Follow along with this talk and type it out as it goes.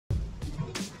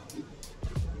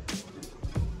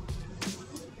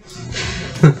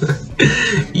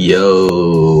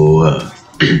Yo.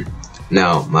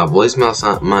 Now my voice might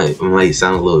sound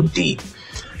a little deep.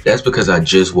 That's because I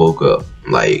just woke up,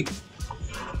 like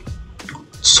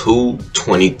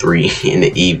 2:23 in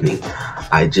the evening.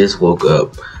 I just woke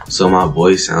up, so my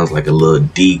voice sounds like a little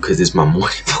deep because it's my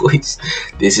morning voice.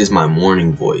 This is my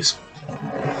morning voice,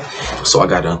 so I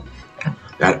gotta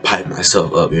pipe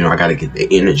myself up. You know, I gotta get the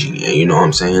energy, and you know what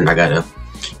I'm saying. I gotta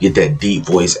get that deep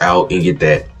voice out and get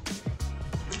that.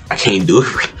 I can't do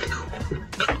it right now.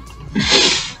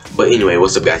 But anyway,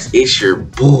 what's up, guys? It's your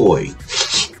boy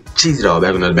Cheezy Dog,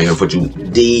 back with another banger for you.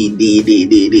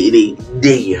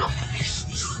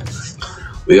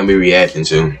 We're gonna be reacting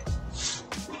to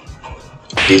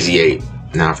Dizzyeight.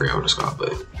 Nah, I forgot what it's called,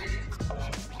 but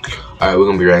alright, we're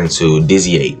gonna be reacting to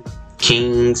Dizzyeight.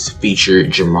 Kings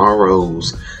featured Jamar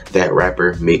Rose, that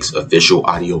rapper makes official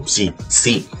audio. See,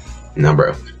 nah,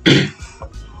 bro.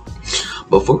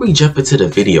 Before we jump into the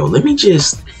video, let me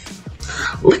just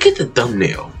look at the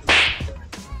thumbnail.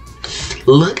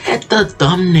 Look at the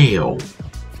thumbnail.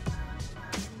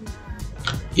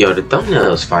 Yo, the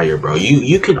thumbnail is fire, bro.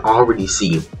 You can already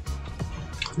see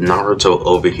Naruto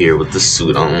over here with the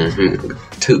suit on,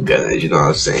 2 guns, you know what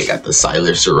I'm saying? Got the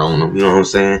silencer on him, you know what I'm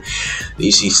saying?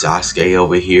 You see Sasuke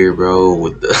over here, bro,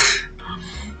 with the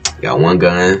got 1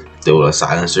 gun, still a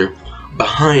silencer.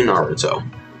 Behind Naruto,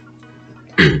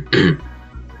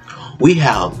 we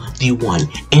have the one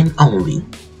and only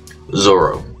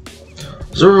Zoro.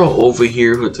 Zoro over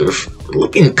here with the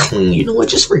looking clean. You know what?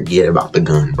 Just forget about the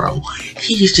gun, bro.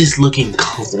 He's just looking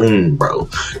clean, bro.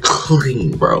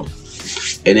 Clean, bro.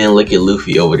 And then look at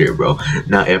Luffy over there, bro.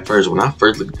 Now, at first, when I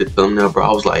first looked at the thumbnail, bro,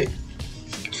 I was like,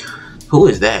 who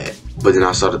is that? But then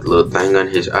I saw the little thing on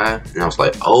his eye, and I was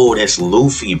like, oh, that's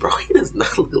Luffy, bro. He does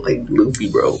not look like Luffy,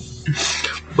 bro.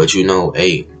 But you know,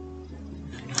 hey,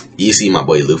 you see my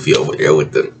boy Luffy over there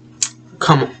with the,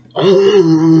 come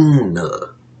on.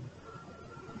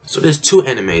 So there's 2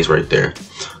 animes right there.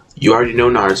 You already know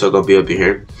Naruto gonna be up in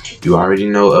here. You already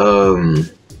know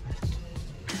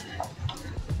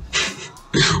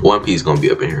One Piece gonna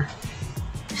be up in here.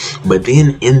 But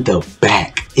then in the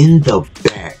back,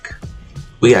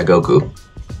 we got Goku.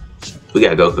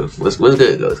 What's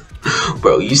good, Goku?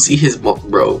 Bro, you see his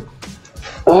bro.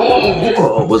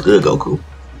 Oh, what's good, Goku?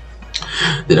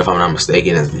 Then if I'm not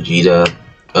mistaken, that's Vegeta.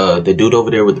 The dude over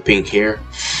there with the pink hair,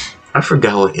 I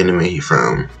forgot what anime he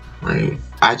from. Like,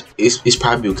 it's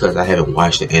probably because I haven't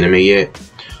watched the anime yet,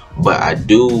 but I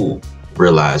do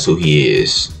realize who he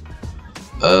is.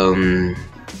 And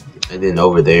then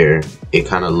over there, it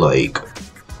kind of like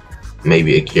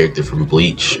maybe a character from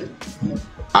Bleach.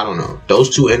 I don't know. Those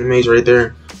 2 animes right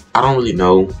there, I don't really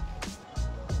know,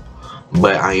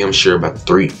 but I am sure about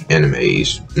 3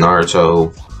 animes: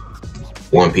 Naruto,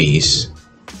 One Piece,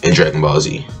 and Dragon Ball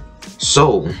Z.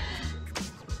 So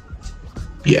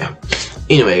yeah.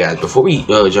 Anyway, guys, before we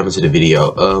jump into the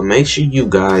video, make sure you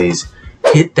guys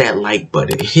hit that like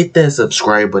button, hit that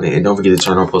subscribe button, and don't forget to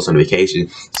turn on post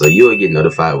notifications so you'll get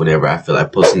notified whenever I feel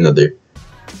like posting another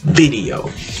video.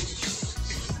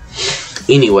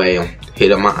 Anyway,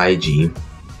 hit up my IG,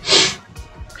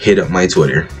 hit up my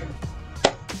Twitter,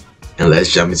 and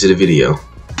let's jump into the video.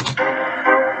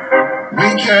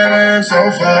 We came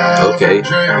so far. Okay.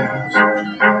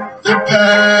 The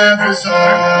path is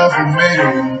hard for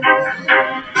me.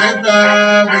 And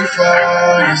now we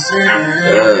fall, you see.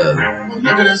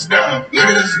 Look at us now, look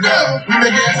at us now. We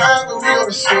make it hot, but we on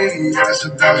the sea. That's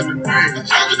 1,000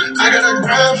 degrees. I got a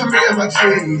grind for me and my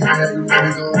team.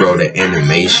 Bro, the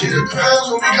animation. When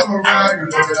we come around, you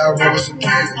know that I roll with some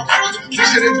kids.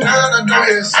 Kissing it down, I know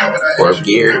it's something I 4th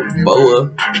gear, Boa.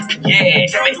 Yeah,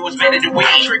 tell me who was better than we.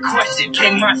 Trick question.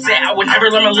 Came mindset, I would never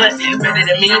learn a lesson. You better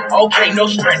than me? Okay, no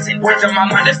stressing. Words on my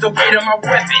mind, that's the weight of my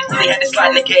weapon. They had to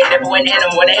slide in the cave, never an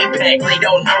animal, an apex. They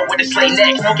don't know where to slay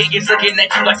next. Okay, it's looking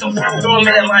at you like some fool. Throw him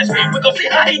in the line screen, we gon' see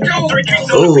how he do. 3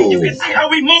 kings on the beat, you can see how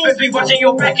we move. Let's be watching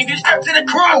your back and get strapped to the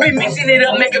cross. Be mixing it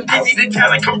up, make him dizzy. The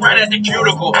talent come right at the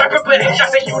cuticle. Rapper put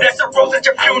headshots at you, that's a rose at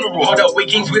your funeral. Hold up, we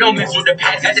kings, we don't mess with the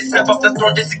past. Had to step off the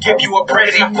throne just to give you a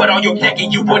present. My foot on your neck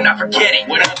and you will not forget it.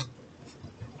 What up?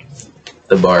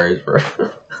 The bars, bro.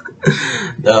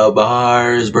 The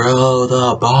bars, bro.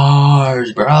 The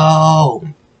bars, bro.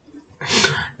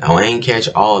 Now, I ain't catch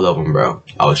all of them, bro.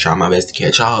 I was trying my best to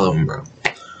catch all of them, bro.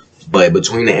 But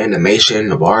between the animation and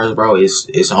the bars, bro,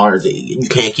 it's hard. You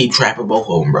can't keep track of both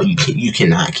of them, bro. You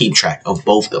cannot keep track of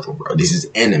both of them, bro. This is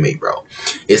anime, bro.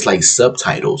 It's like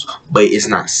subtitles, but it's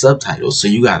not subtitles, so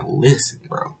you gotta listen,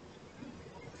 bro.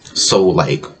 So,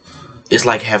 like, it's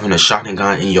like having a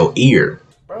shotgun in your ear.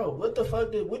 Bro, what the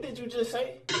fuck what did you just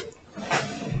say?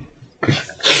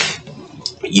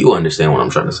 You understand what I'm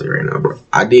trying to say right now, bro.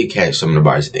 I did catch some of the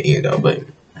bars at the end, though, but...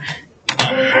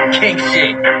 King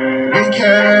shit. We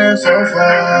came so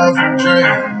far from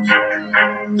dreams.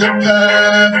 The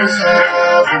path is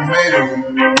hard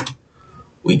for me.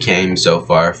 We came so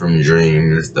far from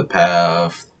dreams. The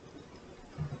path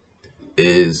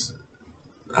is...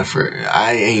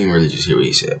 I ain't really just hear what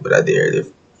he said, but I did hear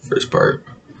the first part.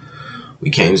 We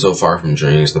came so far from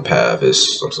dreams. The path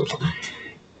is... something.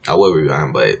 I will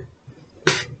rewind, but...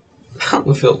 I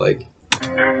don't feel like...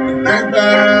 And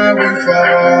now we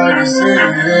finally see it.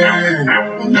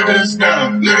 Look at us now,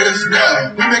 look at us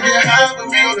now. We make it happen,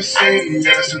 we on the scene.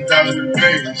 Yeah, it's 1,000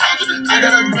 degrees. I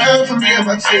got a mind for me and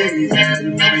my team. Yeah, you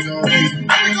know we gon' eat.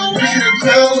 We see the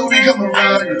clouds when we come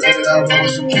around. You know that I roll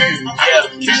with some kids.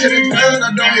 You should have done, I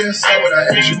don't hear a sound when I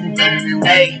hit you, baby.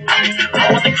 Hey,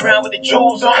 I want the crown with the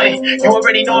jewels on it. You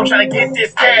already know I'm trying to get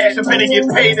this cash. I'm finna get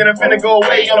paid, then I'm finna go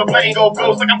away on a plane, go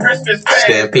ghost like I'm Christmas past.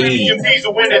 Stampede.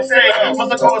 Diesel in the tank.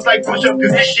 Muscle cars like push up,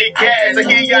 cause this shit gas. I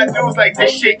hear y'all dudes like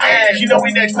this shit gas. You know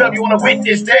we next up, you wanna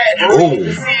witness that.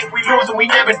 Ooh. See if we lose and we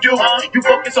never do. You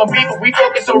focus on people, we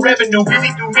focus on revenue. Busy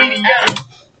through media.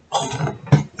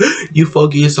 You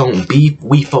focus on beef,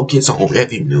 we focus on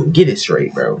revenue. Get it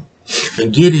straight, bro.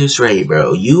 Get it straight,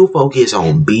 bro. You focus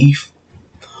on beef,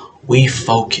 we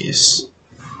focus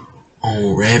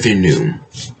on revenue.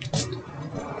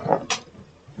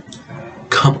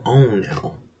 Come on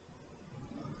now.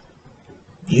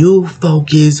 You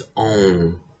focus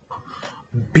on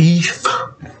beef,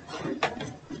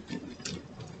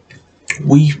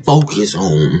 we focus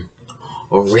on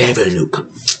revenue.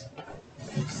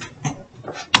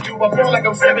 I feel like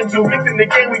I'm 7-2. Mixing the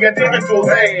game, we got different tools.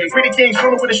 Hey, pretty king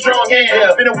shooting with a strong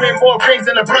hand. Finna win more rings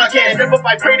than LeBron can. Never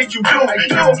I pray that you do. You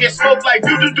don't get smoked like do.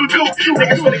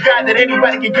 Niggas swear to God that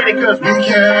anybody can get it, cause we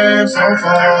came so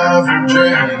far from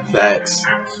dreams. Facts.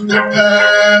 The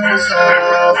path is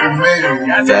hard for me.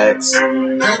 Facts.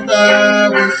 And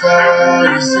now we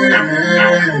finally see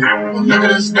it. Look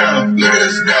at us now, look at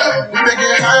us now. We make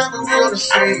it happen, we on the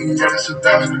scene. Yeah, it's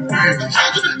 1,000 degrees.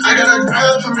 I got a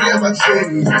grind for me and my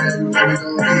team. Yeah, you know we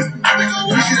gon' eat.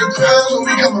 We see the clouds when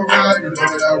we come around. You know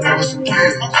that I roll with some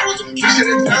kids. We sit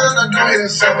it down, I don't hear the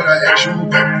sound, but I ask you who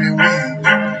better than we.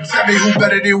 Tell me who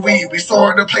better than we. We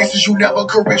soaring the places you never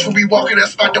could reach. When we walk in that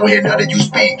spot, don't hear none of you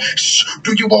speak. Shh,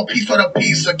 do you want peace or the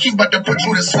peace? Or keep about to put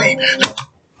you to sleep.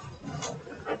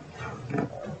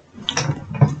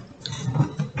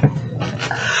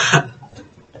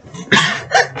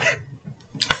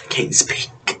 Can't speak.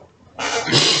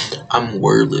 I'm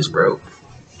wordless, bro.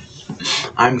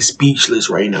 I'm speechless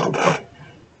right now, bro.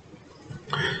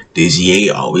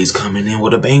 Dizzyeight always coming in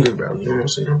with a banger, bro. You know what I'm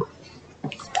saying, bro?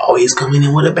 Always coming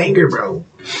in with a banger, bro.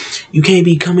 You can't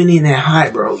be coming in that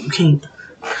hot, bro. You can't.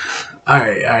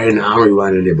 Alright, now I'm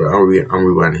rewinding it, bro. I'm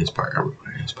rewinding his part.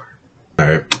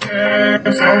 Alright.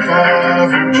 So far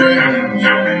from dreams.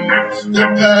 The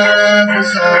path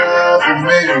is hard for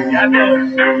me.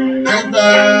 And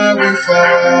now we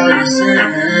finally see it.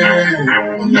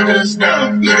 Look at us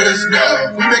now, look at us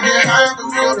now. We make it happen,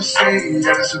 we on the scene.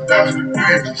 Yeah, it's 1,000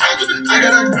 degrees. I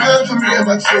got a grind for me and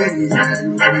my team. Yeah, you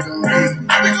know we gon' eat.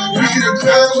 We see the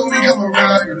clouds when we come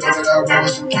around. You know that I roll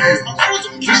with some kids.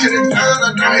 We sit it down,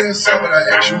 I don't hear the sound, but I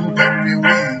ask you who better than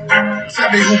we. Tell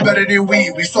me who better than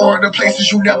we. We soaring the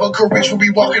places you never could reach. When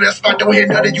we walk in that spot, don't hear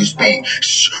none of you speak.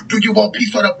 Shh, do you want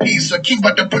peace or the peace? Or keep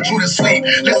about to put you to sleep.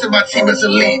 Listen, my team is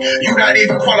elite. You not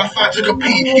even qualified to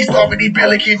compete. He's starving, he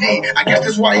barely can eat. I guess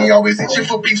that's why he always itching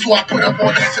for peace. So I put up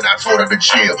on this and I told him to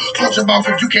chill. Close your mouth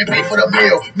if you can't pay for the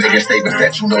meal. Making statements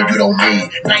that you know you don't mean.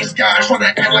 Nice guy trying to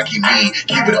act like he mean.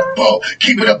 Keep it a bow,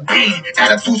 keep it a beam.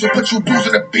 Attitudes will put you dudes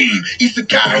in a beam. He's the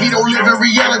guy, he don't live in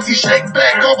reality. Shake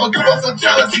back off and give a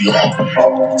fatality.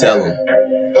 Tell him.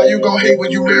 How you gon' hate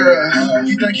when you mirror us?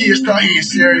 He think he is thought he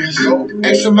is serious.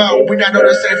 X him out, we not on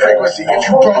the same frequency. If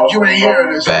you broke, you ain't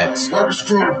hearing us. Facts. Word was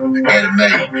screw,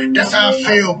 anime, that's how I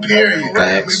feel, period.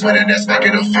 Facts. We winning, that's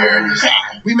making them furious.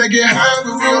 We make it high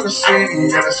when we on the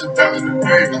scene. Yeah, that's 1,000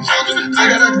 degrees. I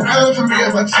got a grind for me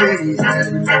and my team. Yeah,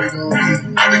 you know we gon' eat.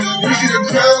 We see the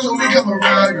clouds when we come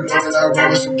around. You know that I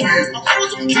roll with some kids.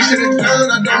 We sit it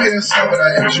down, I don't hear the sound, but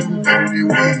I ask you who better than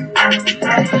we.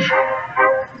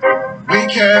 We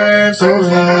came so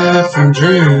far from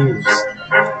dreams.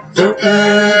 The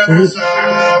path is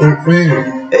hard for me.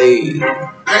 Hey.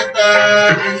 And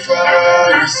now we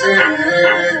finally see it.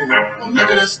 Look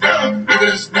at us now, look at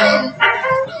us now.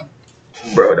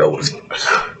 Bro, that was...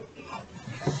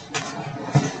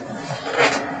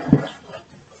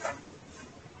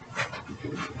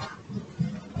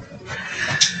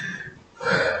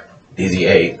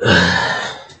 Dizzyeight.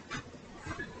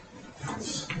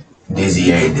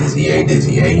 Dizzyeight.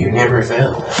 Dizzyeight. You never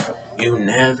fail. You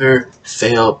never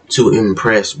fail to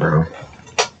impress, bro.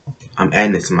 I'm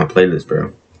adding this to my playlist,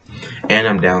 bro. And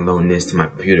I'm downloading this to my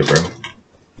computer, bro.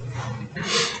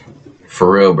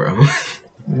 For real, bro.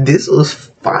 This was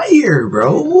fire,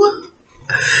 bro.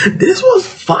 This was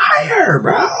fire,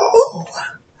 bro.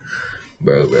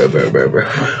 Bro.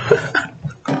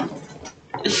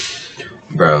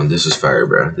 Bro, this was fire,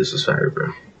 bro. This was fire,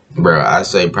 bro. Bro, I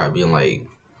say probably in like,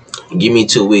 give me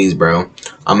 2 weeks, bro.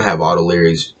 I'm gonna have all the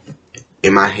lyrics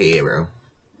in my head, bro.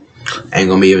 I ain't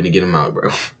gonna be able to get them out,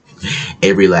 bro.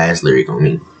 Every last lyric on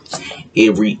me.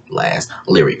 Every last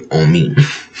lyric on me.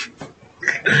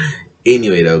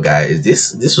 Anyway, though, guys,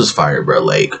 this was fire, bro.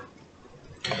 Like,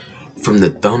 from the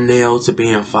thumbnail to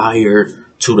being fire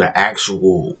to the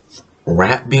actual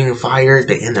rap being fire,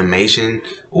 the animation,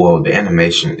 well, the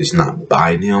animation is not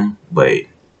by them, but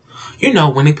you know,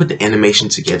 when they put the animation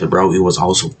together, bro, it was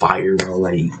also fire, bro.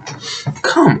 Like,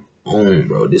 come on,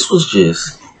 bro. This was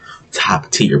just top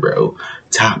tier, bro.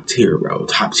 Top tier, bro.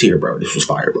 Top tier, bro. This was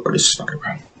fire, bro. This was fire,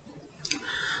 bro.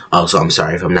 Also, I'm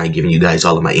sorry if I'm not giving you guys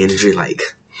all of my energy. Like,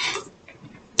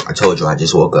 I told you I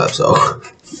just woke up, so,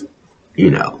 you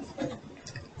know.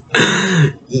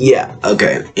 Yeah,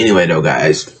 okay. Anyway, though,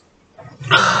 guys.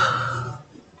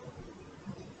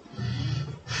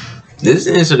 This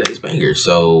is today's banger,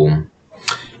 so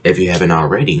if you haven't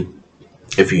already,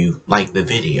 if you like the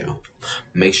video,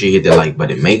 make sure you hit the like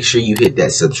button. Make sure you hit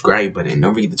that subscribe button.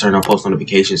 Don't forget to turn on post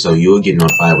notifications so you'll get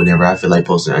notified whenever I feel like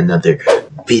posting another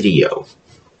video.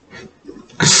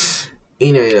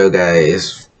 Anyway, though,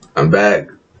 guys, I'm back,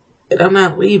 and I'm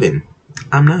not leaving.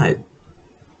 I'm not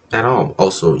at all.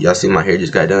 Also, y'all see my hair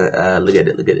just got done. Look at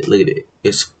it.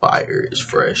 It's fire. It's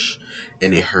fresh,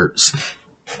 and it hurts.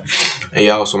 And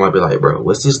y'all also might be like, bro,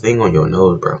 what's this thing on your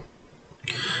nose, bro?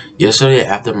 Yesterday,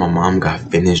 after my mom got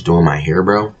finished doing my hair,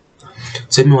 bro,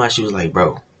 took me while she was like,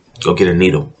 bro, go get a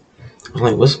needle. I was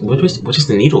like, what is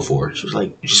the needle for? She was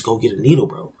like, just go get a needle,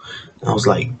 bro. And I was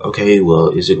like, okay, well,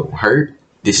 is it gonna hurt?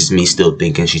 This is me still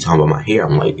thinking she's talking about my hair.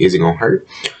 I'm like, is it gonna hurt?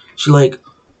 She's like,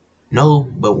 no,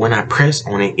 but when I press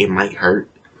on it, it might hurt.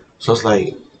 So I was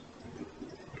like,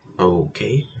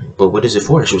 okay, but what is it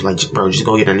for? She was like, bro, just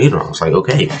go get a needle. I was like,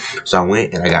 okay. So I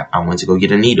went and I went to go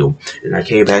get a needle, and I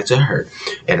came back to her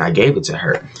and I gave it to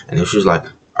her, and then she was like,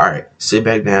 all right, sit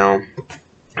back down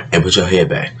and put your head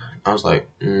back. I was like,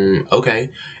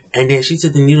 okay. And then she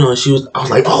took the needle and I was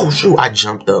like, oh shoot, I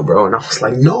jumped up, bro, and I was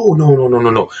like,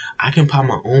 no, I can pop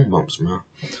my own bumps, man.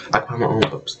 I can pop my own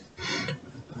bumps.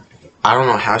 I don't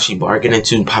know how she bargained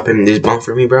into popping this bump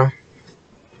for me, bro.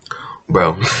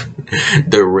 Bro,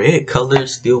 the red color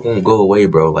still won't go away,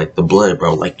 bro. Like the blood,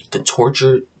 bro. Like the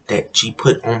torture that she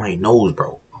put on my nose,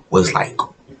 bro, was like,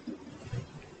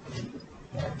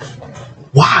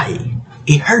 why?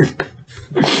 It hurt.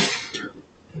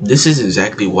 This is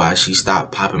exactly why she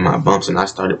stopped popping my bumps and I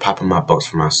started popping my bumps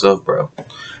for myself, bro.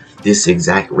 This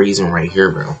exact reason right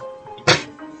here, bro.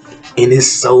 And it's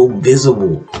so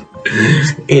visible.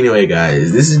 Anyway,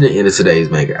 guys, this is the end of today's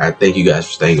banger. I thank you guys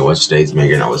for staying and watching today's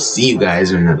banger, and I will see you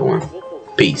guys in another one.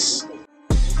 Peace.